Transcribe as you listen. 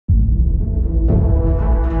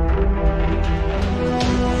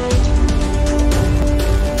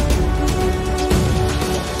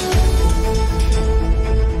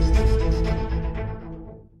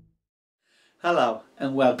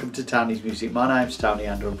welcome to Tony's Music. My name's Tony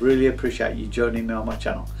and I really appreciate you joining me on my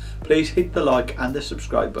channel. Please hit the like and the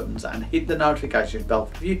subscribe buttons and hit the notification bell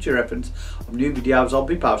for future reference of new videos I'll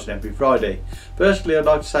be posting every Friday. Firstly, I'd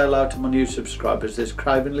like to say hello to my new subscribers. There's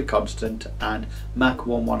Cravenly Constant and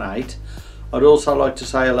Mac118. I'd also like to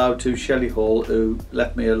say hello to Shelley Hall, who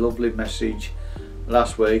left me a lovely message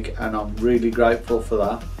last week, and I'm really grateful for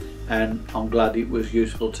that, and I'm glad it was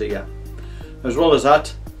useful to you. As well as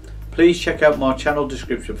that, please check out my channel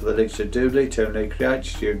description for the links to Doodly, Toonly, Create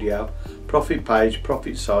Studio, Profit Page,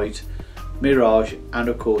 Profit Site, Mirage, and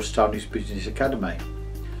of course Tony's Business Academy.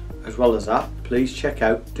 As well as that, please check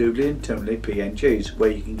out Doodly and Toonly PNGs,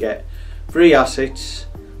 where you can get free assets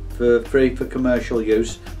for free for commercial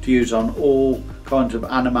use to use on all kinds of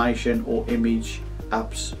animation or image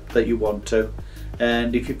apps that you want to.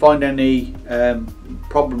 And if you find any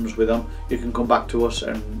problems with them, you can come back to us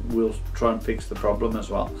and we'll try and fix the problem as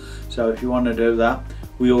well. So if you want to do that,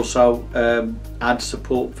 we also add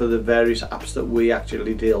support for the various apps that we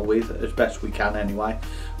actually deal with as best we can anyway.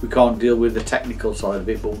 We can't deal with the technical side of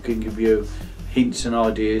it, but we can give you hints and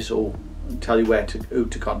ideas or tell you who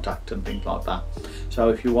to contact and things like that. So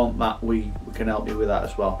if you want that, we can help you with that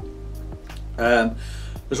as well.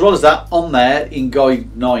 As well as that, on there in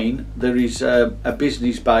guide 9 there is a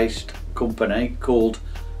business based company called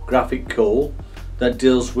Graphic Cool that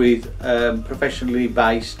deals with professionally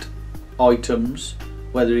based items,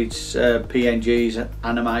 whether it's PNGs,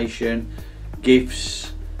 animation,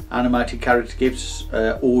 GIFs, animated character GIFs,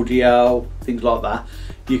 audio, things like that.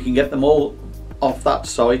 You can get them all off that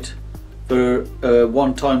site for a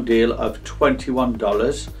one-time deal of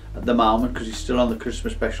 $21 at the moment, because it's still on the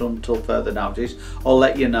Christmas special until further notice. I'll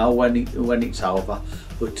let you know when it's over,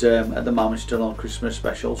 but at the moment it's still on Christmas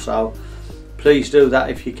special, so please do that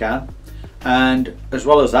if you can. And as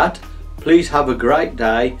well as that, please have a great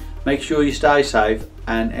day, make sure you stay safe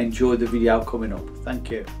and enjoy the video coming up.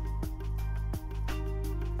 Thank you.